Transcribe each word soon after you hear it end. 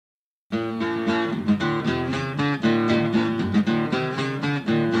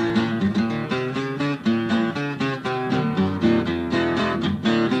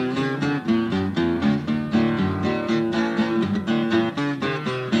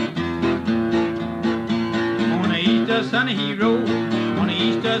Easter Sunday he rode, on the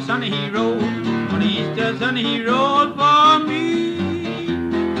Easter Sunday he rode, on the Easter Sunday he rode for me.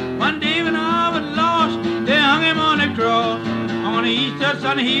 One day when I was lost, they hung him on the cross, on the Easter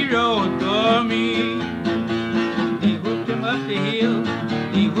Sunday he rode for me. They whooped him up the hill,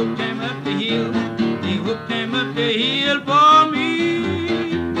 they whooped him up the hill, they whooped him up the hill for me.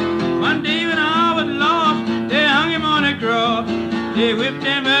 One day when I was lost, they hung him on the cross, they whipped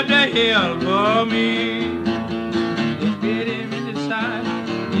him up the hill for me. They spit him in the side,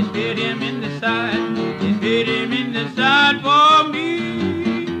 they spit him in the side, they spit him in the side for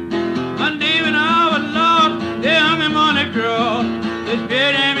me. One day when I was lost, they hung him on the cross, they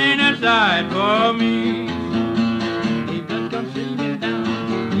spit him in the side for me. The blood comes streaming down,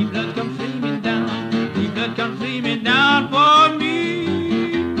 the blood comes streaming down, the blood comes streaming down for me.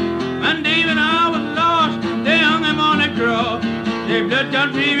 One day when I was lost, they hung him on the cross, the blood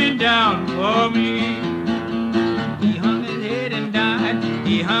comes streaming down for me. He hung his head and died,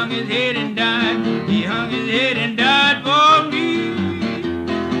 he hung his head and died, he hung his head and died for me.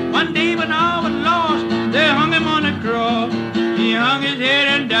 One day when I was lost, they hung him on the cross, he hung his head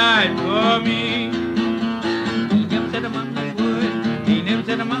and died for me. He never said a mumbling word, he never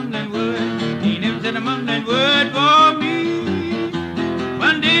said a mumbling word, he never said a mumbling word for me.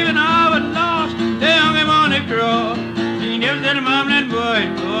 One day when I was lost, they hung him on the cross, he never said a mumbling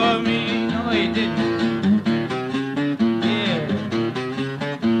word for me. No, he didn't. Yeah.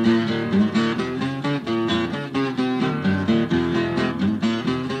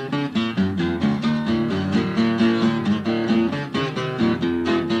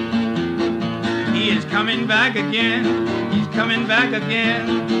 He is coming back again, he's coming back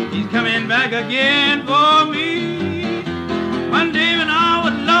again, he's coming back again for me. One day when I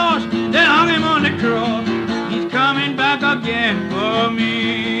was lost, they hung him on the cross, he's coming back again for me.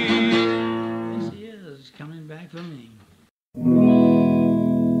 Yes, he is coming back for me.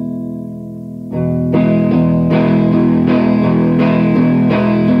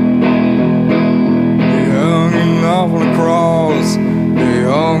 They hung him off on the cross, they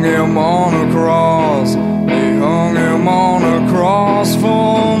hung him on the cross, they hung him on the cross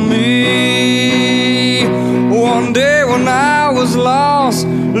for me. One day when I was lost,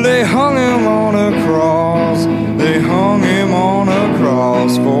 they hung him on a cross, they hung him on a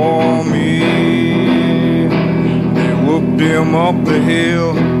cross for me. They whooped him up the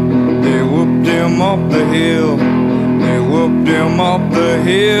hill, they whooped him up the hill, they whooped him up the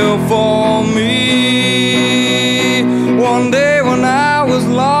hill for me. One day when I was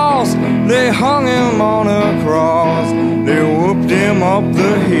lost, they hung him on a cross, they whooped him up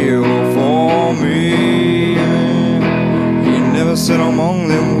the hill for me. He never said among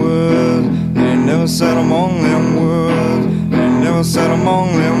them words, they never said among them words, they never said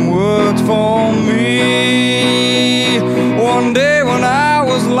among them words for me. One day when I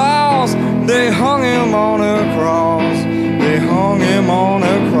was lost, they hung him on a cross, they hung him on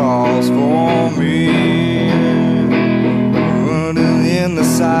a cross for me. Put him in the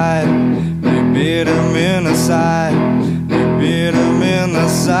side, they bit him in the side, they bit him in the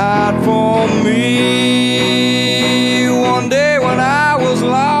side for me.